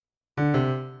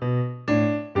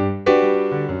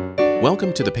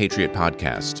Welcome to the Patriot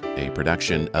Podcast, a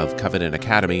production of Covenant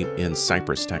Academy in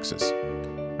Cypress, Texas.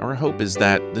 Our hope is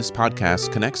that this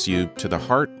podcast connects you to the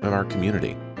heart of our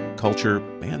community, culture,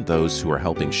 and those who are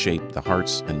helping shape the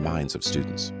hearts and minds of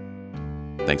students.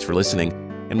 Thanks for listening,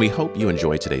 and we hope you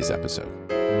enjoy today's episode.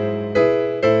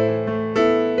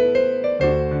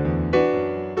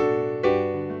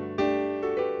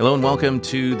 Hello and welcome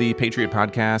to the Patriot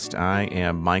Podcast. I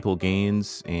am Michael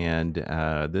Gaines, and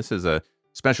this is a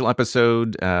special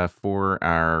episode for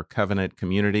our Covenant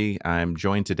community. I'm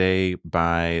joined today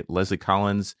by Leslie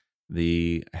Collins,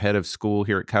 the head of school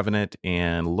here at Covenant,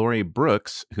 and Laurie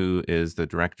Brooks, who is the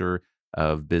director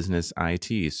of business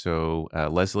IT. So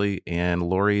Leslie and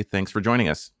Laurie, thanks for joining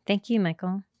us. Thank you,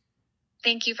 Michael.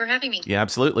 Thank you for having me. Yeah,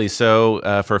 absolutely. So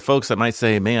for folks that might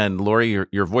say, man, Laurie,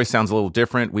 your voice sounds a little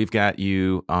different. We've got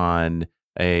you on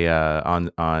on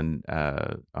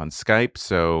Skype.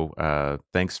 So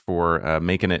thanks for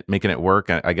making it work.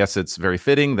 I guess it's very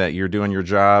fitting that you're doing your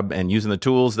job and using the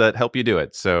tools that help you do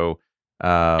it. So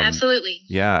absolutely.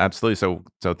 Yeah, absolutely.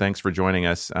 So thanks for joining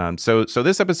us. So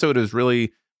this episode is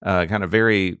really kind of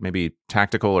very maybe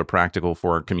tactical or practical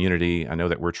for our community. I know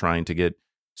that we're trying to get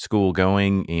school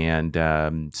going,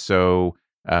 and so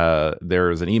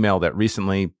there's an email that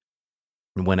recently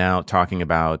went out talking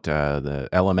about the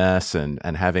LMS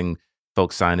and having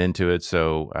folks sign into it.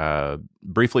 So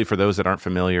briefly, for those that aren't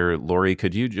familiar, Laurie,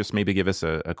 could you just maybe give us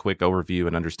a quick overview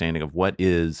and understanding of what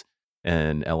is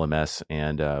an LMS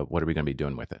and what are we going to be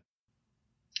doing with it?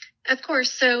 Of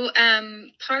course. So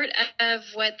part of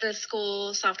what the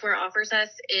school software offers us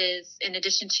is, in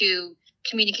addition to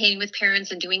communicating with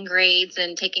parents and doing grades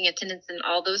and taking attendance and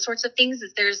all those sorts of things,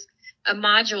 is there's a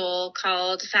module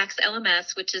called FACS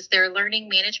LMS, which is their learning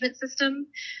management system,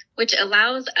 which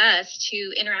allows us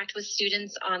to interact with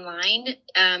students online.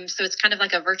 So it's kind of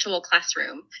like a virtual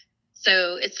classroom.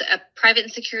 So it's a private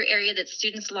and secure area that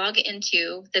students log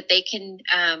into, that they can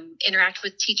interact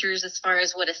with teachers as far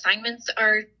as what assignments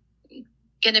are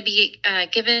going to be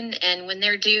given and when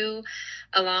they're due,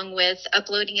 along with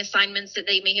uploading assignments that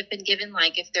they may have been given,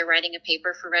 like if they're writing a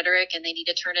paper for rhetoric and they need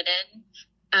to turn it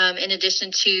in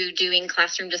addition to doing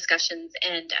classroom discussions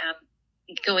and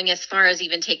going as far as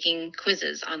even taking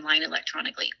quizzes online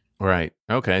electronically. Right.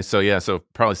 Okay. So yeah, so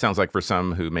probably sounds like for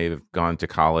some who may have gone to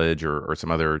college or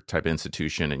some other type of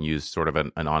institution and used sort of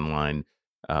an online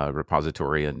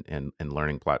repository and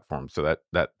learning platform. So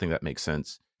that makes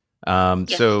sense.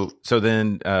 Yes. So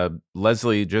then,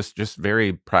 Leslie, just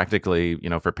very practically,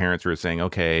 for parents who are saying,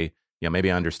 okay, maybe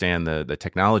I understand the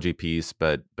technology piece,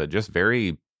 but just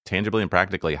very tangibly and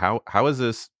practically, how is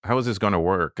this going to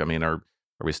work? I mean, are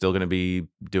we still going to be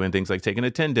doing things like taking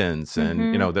attendance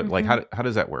and, like, how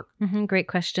does that work? Mm-hmm. Great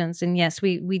questions. And yes,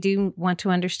 we do want to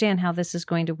understand how this is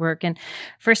going to work. And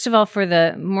first of all, for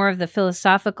the more of the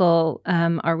philosophical,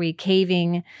 are we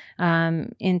caving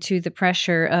into the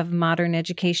pressure of modern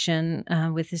education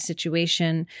with this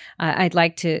situation? I'd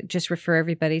like to just refer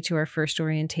everybody to our first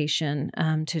orientation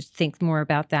to think more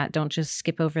about that. Don't just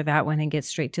skip over that one and get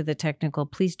straight to the technical.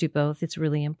 Please do both. It's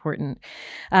really important.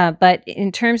 But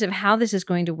in terms of how this is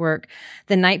going to work,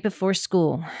 the night before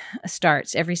school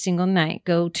starts, every single night,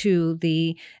 go to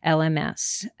the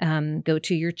LMS, go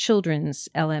to your children's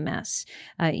LMS.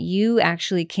 You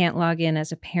actually can't log in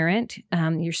as a parent.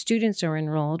 Your students are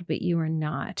enrolled, but you are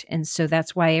not. And so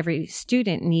that's why every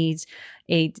student needs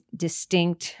a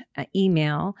distinct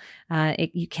email.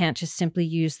 You can't just simply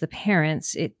use the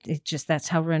parents. That's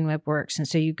how RunWeb works. And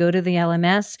so you go to the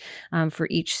LMS for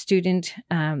each student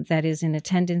that is in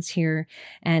attendance here,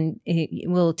 and it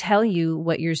will tell you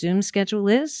what your Zoom schedule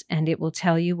is, and it will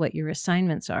tell you what your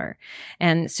assignments are.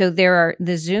 And so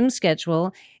the Zoom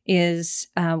schedule is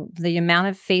the amount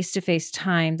of face-to-face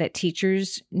time that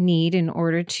teachers need in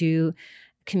order to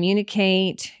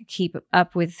communicate, keep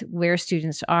up with where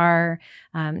students are,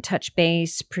 touch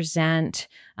base, present,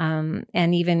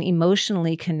 and even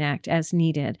emotionally connect as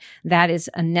needed. That is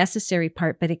a necessary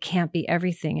part, but it can't be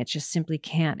everything. It just simply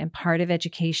can't. And part of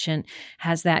education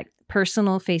has that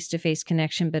personal face-to-face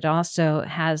connection, but also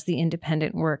has the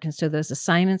independent work. And so those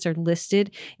assignments are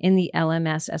listed in the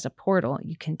LMS as a portal.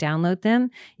 You can download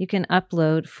them. You can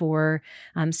upload for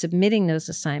submitting those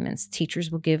assignments.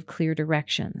 Teachers will give clear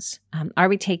directions. Are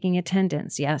we taking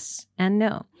attendance? Yes and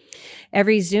no.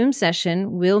 Every Zoom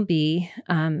session will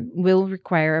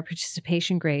require a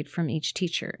participation grade from each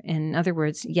teacher. In other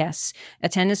words, yes,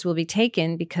 attendance will be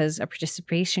taken because a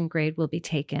participation grade will be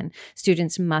taken.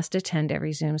 Students must attend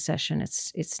every Zoom session.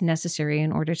 It's necessary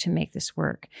in order to make this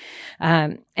work.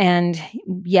 And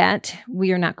yet,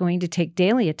 we are not going to take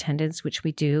daily attendance, which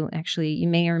we do. Actually, you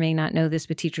may or may not know this,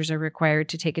 but teachers are required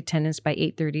to take attendance by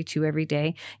 8:32 every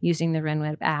day using the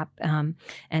RenWeb app,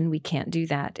 and we can't do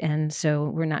that. And so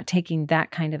we're not taking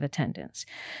that kind of attendance.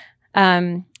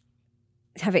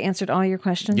 Have I answered all your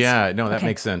questions? Yeah, no, that Okay.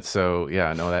 makes sense. So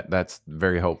yeah, no, that's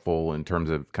very helpful in terms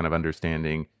of kind of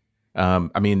understanding.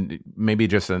 I mean, maybe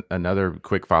just another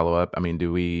quick follow up. I mean,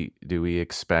 do we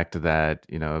expect that,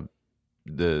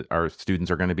 our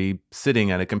students are going to be sitting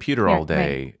at a computer all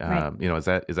day? Right.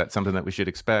 Is that something that we should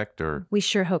expect, or? We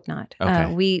sure hope not.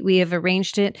 Okay. We have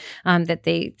arranged it that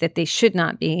they should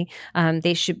not be.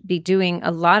 They should be doing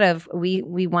a lot of.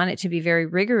 We want it to be very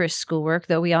rigorous schoolwork,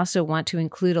 though we also want to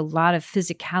include a lot of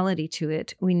physicality to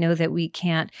it. We know that we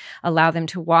can't allow them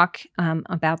to walk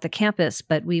about the campus,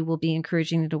 but we will be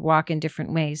encouraging them to walk in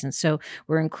different ways, and so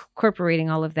we're incorporating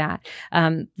all of that.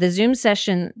 The Zoom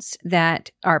sessions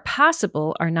that are possible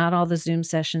are not all the Zoom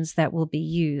sessions that will be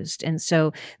used. And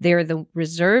so they're the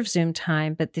reserved Zoom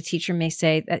time, but the teacher may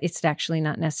say that it's actually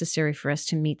not necessary for us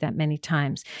to meet that many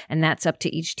times. And that's up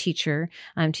to each teacher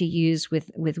to use with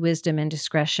wisdom and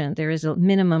discretion. There is a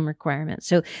minimum requirement.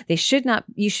 So you should not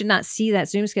see that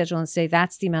Zoom schedule and say,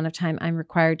 that's the amount of time I'm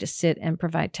required to sit and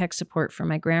provide tech support for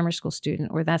my grammar school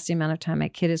student, or that's the amount of time my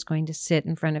kid is going to sit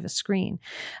in front of a screen.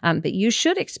 But you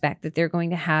should expect that they're going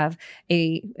to have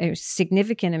a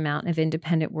significant amount of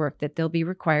independent work that they'll be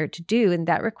required to do, and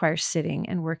that requires sitting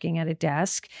and working at a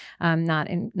desk, not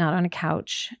on a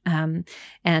couch, and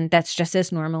that's just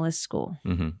as normal as school.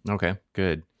 Mm-hmm. Okay,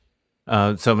 good.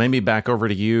 So maybe back over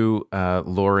to you,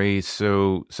 Laurie.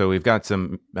 So we've got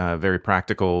some very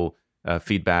practical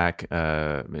feedback,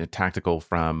 tactical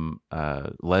from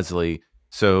Leslie.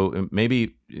 So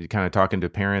maybe kind of talking to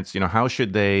parents, how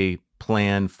should they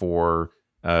plan for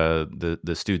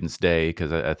the student's day?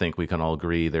 Because I think we can all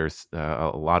agree there's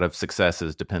a lot of success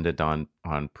is dependent on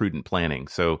prudent planning.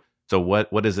 So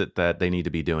what is it that they need to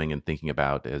be doing and thinking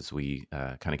about as we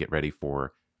kind of get ready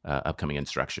for upcoming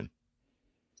instruction?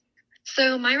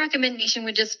 So my recommendation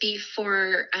would just be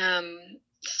for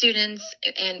students,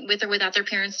 and with or without their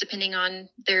parents, depending on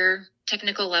their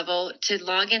technical level, to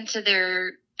log into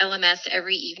their LMS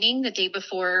every evening the day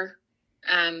before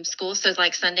school. So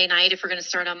like Sunday night, if we're going to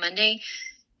start on Monday.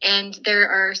 And there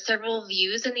are several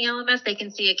views in the LMS. They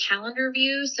can see a calendar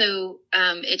view. So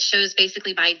it shows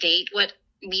basically by date what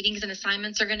meetings and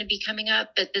assignments are going to be coming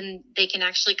up. But then they can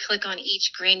actually click on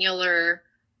each granular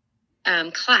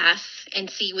class and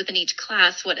see within each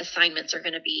class what assignments are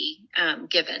going to be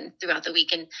given throughout the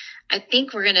week. And I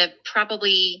think we're going to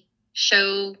probably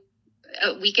show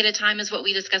a week at a time is what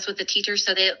we discuss with the teachers.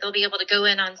 So they'll be able to go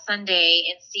in on Sunday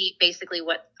and see basically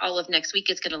what all of next week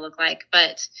is going to look like.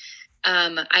 But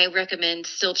I recommend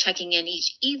still checking in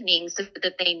each evening so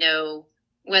that they know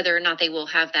whether or not they will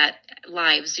have that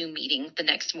live Zoom meeting the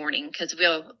next morning. Because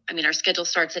our schedule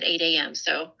starts at 8 a.m.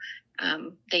 So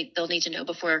they'll need to know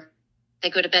before they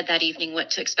go to bed that evening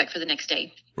what to expect for the next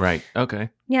day. Right. Okay.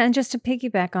 Yeah, and just to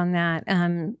piggyback on that,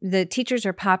 the teachers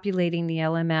are populating the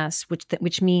LMS,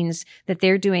 which means that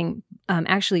they're doing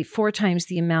actually 4 times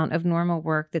the amount of normal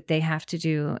work that they have to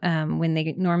do when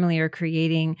they normally are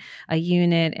creating a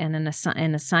unit and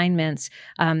and assignments.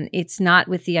 It's not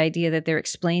with the idea that they're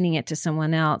explaining it to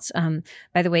someone else.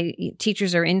 By the way,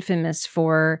 teachers are infamous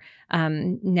for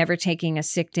never taking a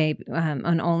sick day,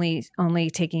 and only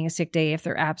taking a sick day if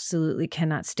they're absolutely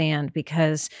cannot stand,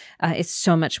 because it's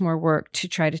so much more work to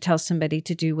try to tell somebody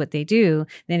to do what they do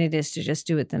than it is to just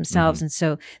do it themselves. Mm-hmm. And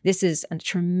so this is a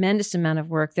tremendous amount of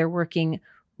work. They're working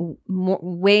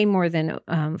way more than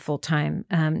full time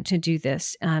to do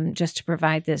this, just to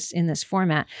provide this in this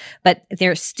format. But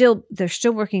they're still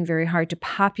working very hard to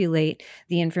populate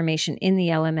the information in the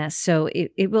LMS. So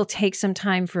it will take some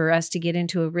time for us to get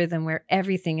into a rhythm where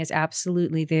everything is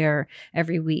absolutely there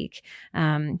every week,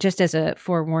 just as a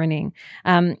forewarning.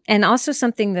 And also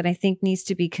something that I think needs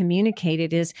to be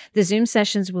communicated is the Zoom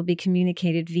sessions will be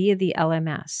communicated via the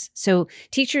LMS. So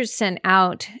teachers send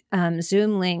out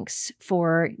Zoom links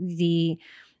for the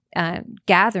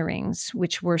gatherings,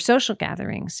 which were social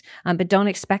gatherings, but don't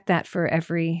expect that for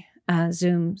every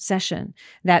Zoom session.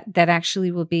 That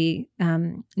actually will be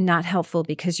not helpful,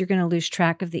 because you're going to lose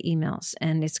track of the emails,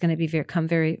 and it's going to become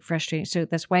very frustrating. So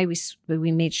that's why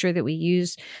we made sure that we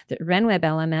use the RenWeb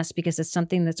LMS, because it's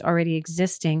something that's already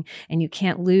existing, and you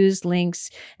can't lose links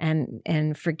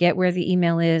and forget where the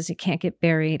email is. It can't get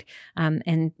buried,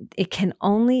 and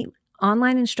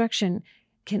online instruction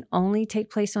can only take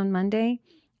place on Monday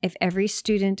if every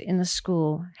student in the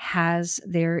school has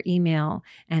their email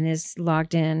and is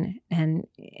logged in and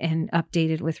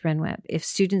updated with RenWeb. If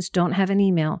students don't have an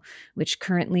email, which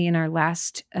currently in our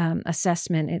last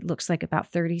assessment, it looks like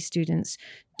about 30 students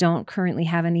don't currently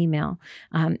have an email.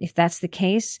 If that's the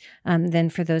case, then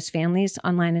for those families,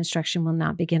 online instruction will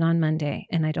not begin on Monday,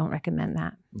 and I don't recommend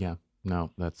that. Yeah,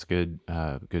 no, that's good.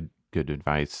 Good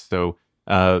advice. So,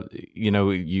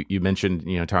 you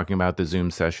mentioned, talking about the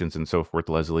Zoom sessions and so forth,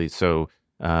 Leslie. So,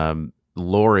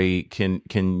 Laurie,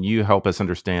 can you help us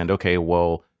understand, okay,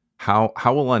 well, how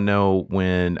will I know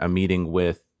when I'm meeting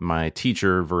with my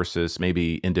teacher versus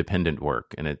maybe independent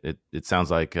work? And it sounds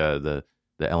like the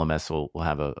LMS will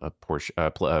have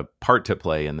a part to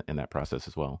play in that process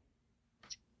as well.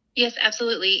 Yes,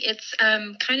 absolutely. It's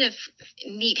kind of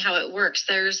neat how it works.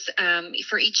 There's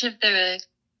for each of the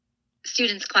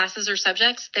students' classes or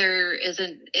subjects, there is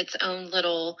its own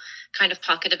little kind of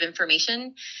pocket of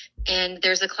information. And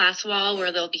there's a class wall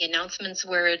where there'll be announcements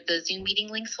where the Zoom meeting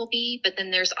links will be. But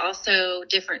then there's also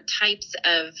different types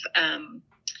of,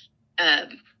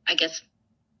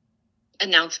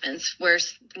 announcements, where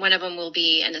one of them will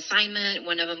be an assignment.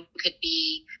 One of them could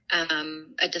be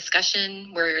a discussion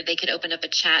where they could open up a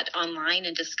chat online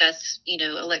and discuss,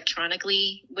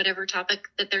 electronically, whatever topic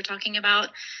that they're talking about.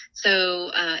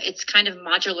 So it's kind of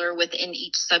modular within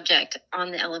each subject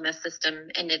on the LMS system,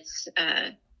 and it's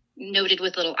noted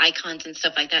with little icons and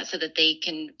stuff like that, so that they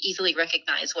can easily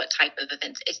recognize what type of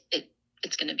event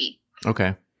it's going to be.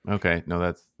 Okay.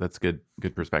 No, that's good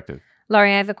perspective.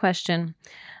 Laurie, I have a question.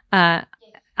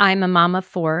 I'm a mom of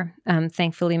 4.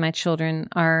 Thankfully, my children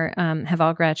have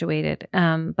all graduated.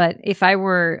 But if I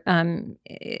were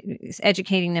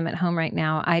educating them at home right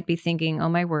now, I'd be thinking, oh,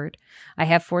 my word, I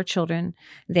have 4 children.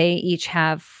 They each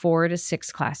have 4 to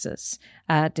 6 classes,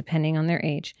 depending on their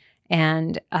age.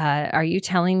 And are you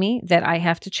telling me that I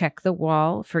have to check the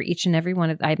wall for each and every one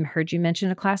of? I've heard you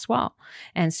mention a class wall,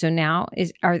 and so now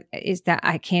is that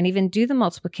I can't even do the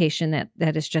multiplication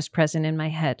that is just present in my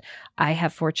head. I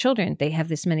have 4 children; they have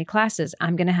this many classes.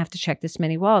 I'm going to have to check this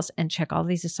many walls and check all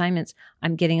these assignments.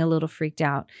 I'm getting a little freaked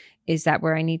out. Is that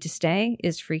where I need to stay?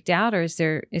 Is freaked out, or is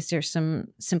there some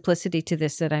simplicity to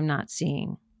this that I'm not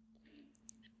seeing?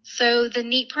 So the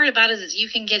neat part about it is you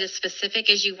can get as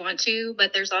specific as you want to,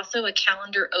 but there's also a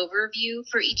calendar overview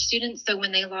for each student. So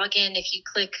when they log in, if you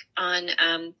click on,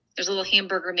 there's a little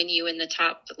hamburger menu in the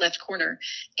top left corner,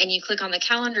 and you click on the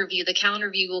calendar view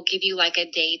will give you like a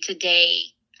day-to-day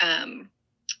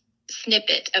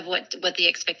snippet of what the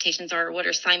expectations are, what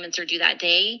assignments are due that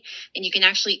day. And you can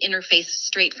actually interface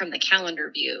straight from the calendar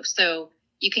view. So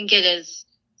you can get as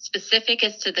specific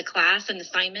as to the class and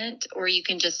assignment, or you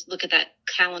can just look at that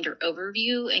calendar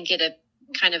overview and get a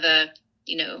kind of a,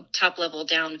 top level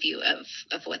down view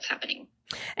of what's happening.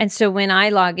 And so when I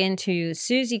log into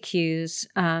Susie Q's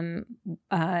account,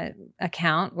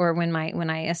 or when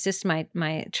I assist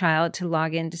my child to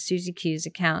log into Susie Q's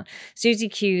account, Susie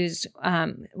Q's,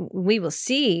 we will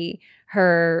see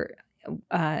her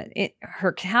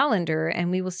calendar, and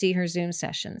we will see her Zoom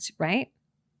sessions, right?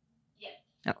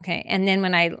 Okay. And then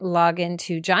when I log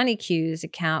into Johnny Q's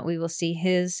account, we will see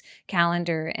his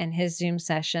calendar and his Zoom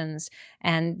sessions,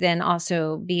 and then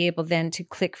also be able then to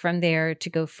click from there to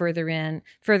go further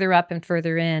up and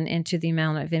further into the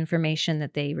amount of information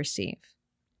that they receive.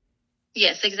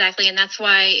 Yes, exactly. And that's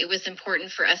why it was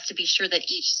important for us to be sure that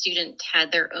each student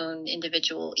had their own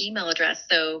individual email address,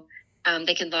 so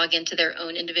they can log into their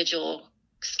own individual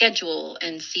schedule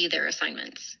and see their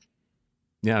assignments.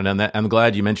 Yeah, and I'm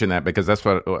glad you mentioned that, because that's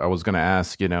what I was going to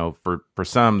ask. For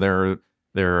some, they're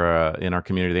in our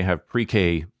community, they have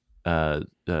pre-K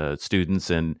students,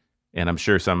 and I'm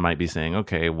sure some might be saying,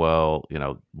 okay, well,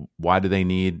 why do they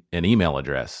need an email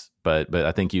address? But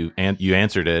I think you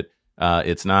answered it.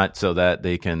 It's not so that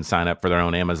they can sign up for their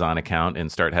own Amazon account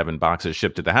and start having boxes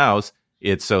shipped to the house.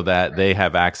 It's so that they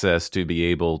have access to be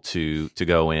able to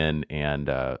go in and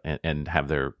have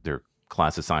their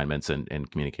class assignments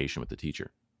and communication with the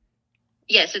teacher.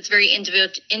 Yes, it's very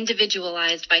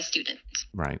individualized by student.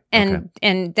 Right. And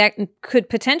that could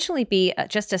potentially be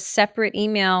just a separate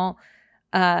email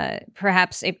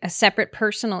perhaps a separate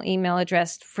personal email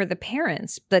address for the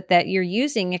parents, but that you're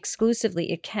using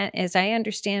exclusively. It can, as I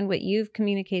understand what you've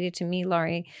communicated to me,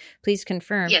 Laurie, please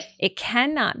confirm. Yes. It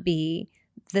cannot be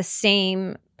the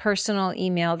same personal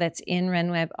email that's in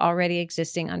RenWeb already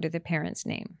existing under the parent's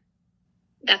name.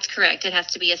 That's correct. It has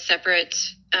to be a separate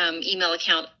email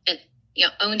account,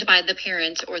 owned by the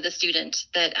parent or the student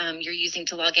that you're using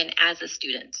to log in as a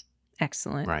student.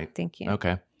 Excellent. Right. Thank you.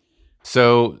 Okay.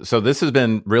 So this has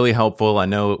been really helpful. I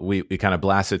know we kind of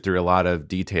blasted through a lot of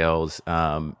details,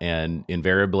 and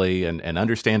invariably and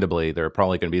understandably, there are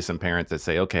probably going to be some parents that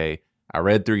say, okay, I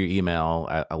read through your email,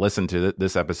 I listened to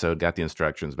this episode, got the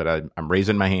instructions, but I'm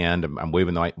raising my hand, I'm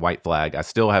waving the white flag. I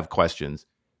still have questions.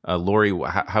 Laurie,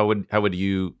 how would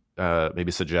you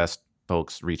maybe suggest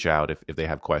folks reach out if they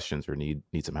have questions or need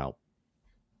some help?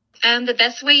 The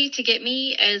best way to get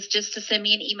me is just to send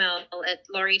me an email at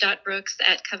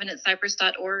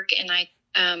laurie.brooks@covenantcypress.org. And I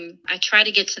try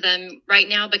to get to them right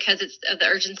now because it's the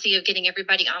urgency of getting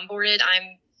everybody onboarded.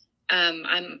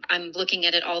 I'm looking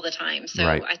at it all the time. So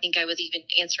right. I think I was even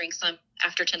answering some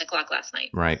after 10 o'clock last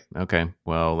night. Right. Okay.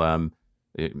 Well,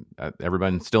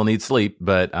 everyone still needs sleep,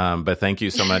 but thank you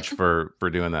so much for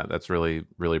doing that. That's really,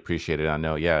 really appreciated. I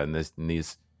know. Yeah. And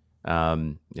these,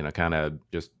 kind of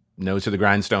just nose to the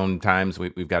grindstone times,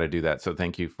 we've got to do that. So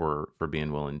thank you for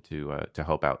being willing to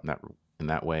help out in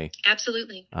that way.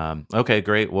 Absolutely. Okay,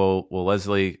 great. Well,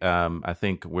 Leslie, I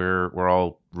think we're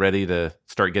all ready to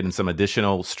start getting some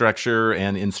additional structure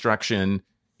and instruction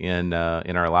in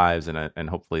our lives, and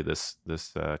hopefully this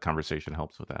conversation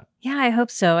helps with that. Yeah, I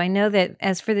hope so. I know that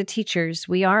as for the teachers,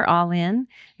 we are all in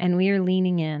and we are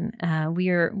leaning in. We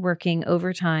are working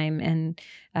overtime and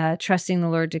trusting the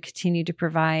Lord to continue to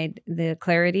provide the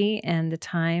clarity and the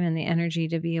time and the energy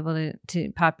to be able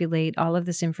to populate all of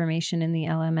this information in the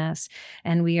LMS.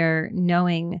 And we are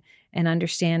knowing and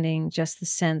understanding just the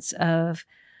sense of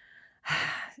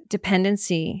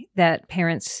dependency that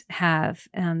parents have,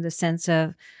 the sense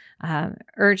of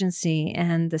urgency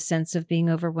and the sense of being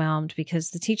overwhelmed,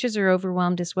 because the teachers are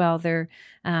overwhelmed as well. They're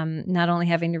not only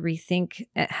having to rethink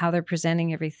how they're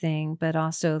presenting everything, but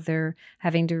also they're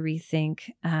having to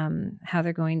rethink how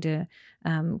they're going to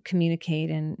communicate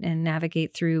and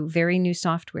navigate through very new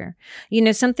software.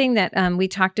 Something that we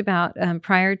talked about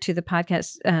prior to the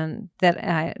podcast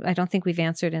that I don't think we've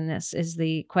answered in this is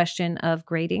the question of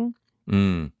grading.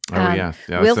 Oh, yeah.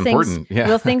 That's important.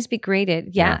 Will things be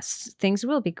graded? Yes, things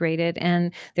will be graded.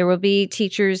 And there will be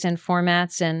teachers and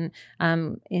formats and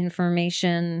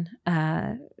information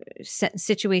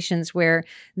situations where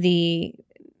the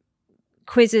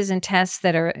quizzes and tests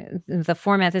that are the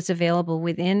format that's available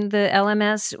within the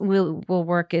LMS will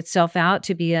work itself out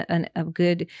to be a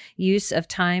good use of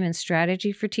time and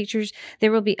strategy for teachers.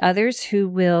 There will be others who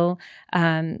will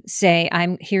say,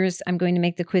 I'm going to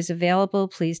make the quiz available.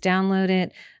 Please download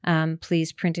it.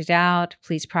 Please print it out.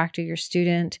 Please proctor your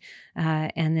student,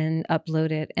 and then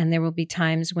upload it. And there will be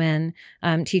times when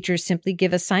teachers simply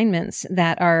give assignments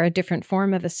that are a different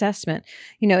form of assessment.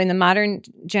 In the modern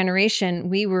generation,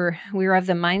 we were of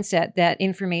the mindset that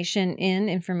information in,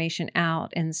 information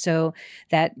out, and so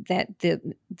that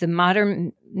the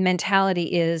modern mentality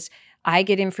is, I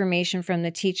get information from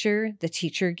the teacher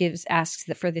asks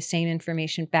for the same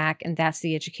information back, and that's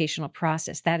the educational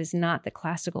process. That is not the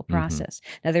classical process.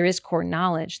 Mm-hmm. Now, there is core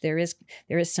knowledge. There is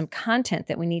some content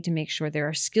that we need to make sure. There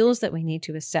are skills that we need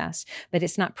to assess, but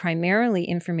it's not primarily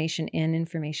information in,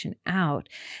 information out.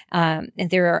 And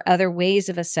there are other ways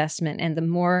of assessment, and the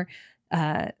more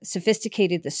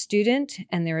sophisticated the student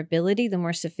and their ability, the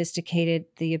more sophisticated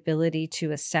the ability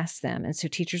to assess them. And so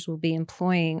teachers will be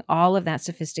employing all of that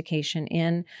sophistication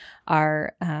in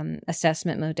our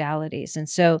assessment modalities. And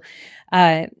so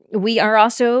we are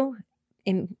also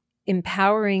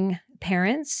empowering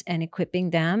parents and equipping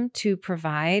them to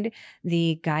provide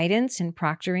the guidance and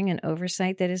proctoring and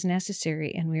oversight that is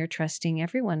necessary. And we are trusting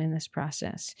everyone in this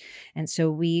process. And so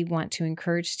we want to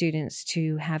encourage students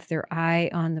to have their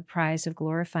eye on the prize of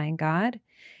glorifying God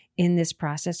in this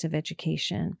process of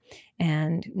education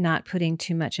and not putting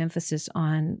too much emphasis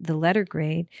on the letter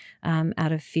grade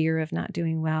out of fear of not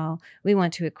doing well. We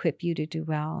want to equip you to do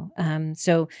well.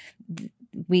 So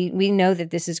we know that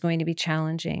this is going to be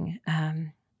challenging.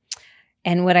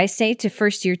 And what I say to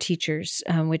first-year teachers,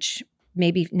 which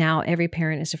maybe now every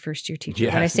parent is a first-year teacher,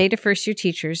 What I say to first-year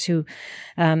teachers who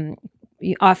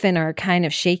often are kind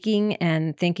of shaking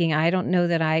and thinking, I don't know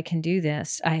that I can do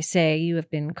this, I say, you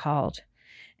have been called.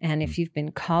 And if you've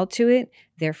been called to it,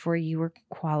 therefore you are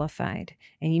qualified.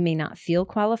 And you may not feel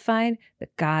qualified, but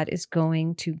God is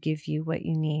going to give you what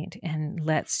you need. And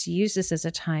let's use this as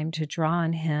a time to draw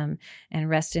on Him and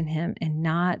rest in Him and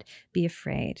not be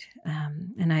afraid.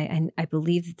 And I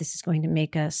believe that this is going to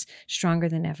make us stronger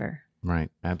than ever.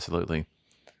 Right. Absolutely.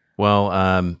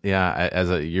 Well,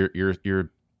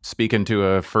 you're speaking to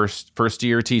a first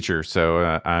year teacher,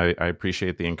 so I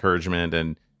appreciate the encouragement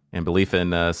and belief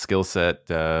in skill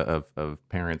set of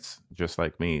parents just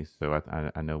like me. So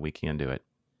I know we can do it.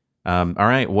 All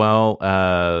right. Well,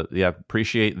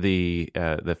 appreciate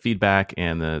the feedback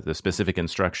and the specific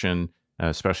instruction,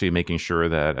 especially making sure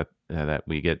that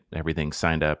we get everything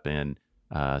signed up and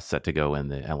set to go in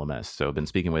the LMS. So I've been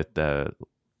speaking with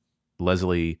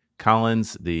Leslie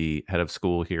Collins, the head of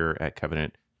school here at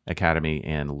Covenant Academy,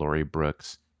 and Laurie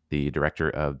Brooks, the director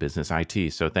of business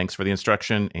IT. So thanks for the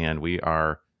instruction, and we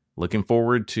are looking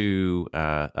forward to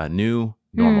a new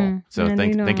normal. So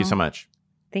thank you so much.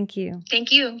 Thank you.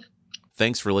 Thank you.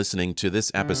 Thanks for listening to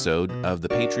this episode of the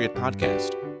Patriot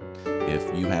Podcast.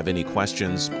 If you have any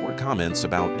questions or comments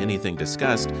about anything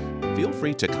discussed, feel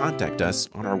free to contact us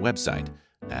on our website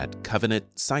at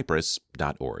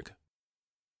covenantcypress.org.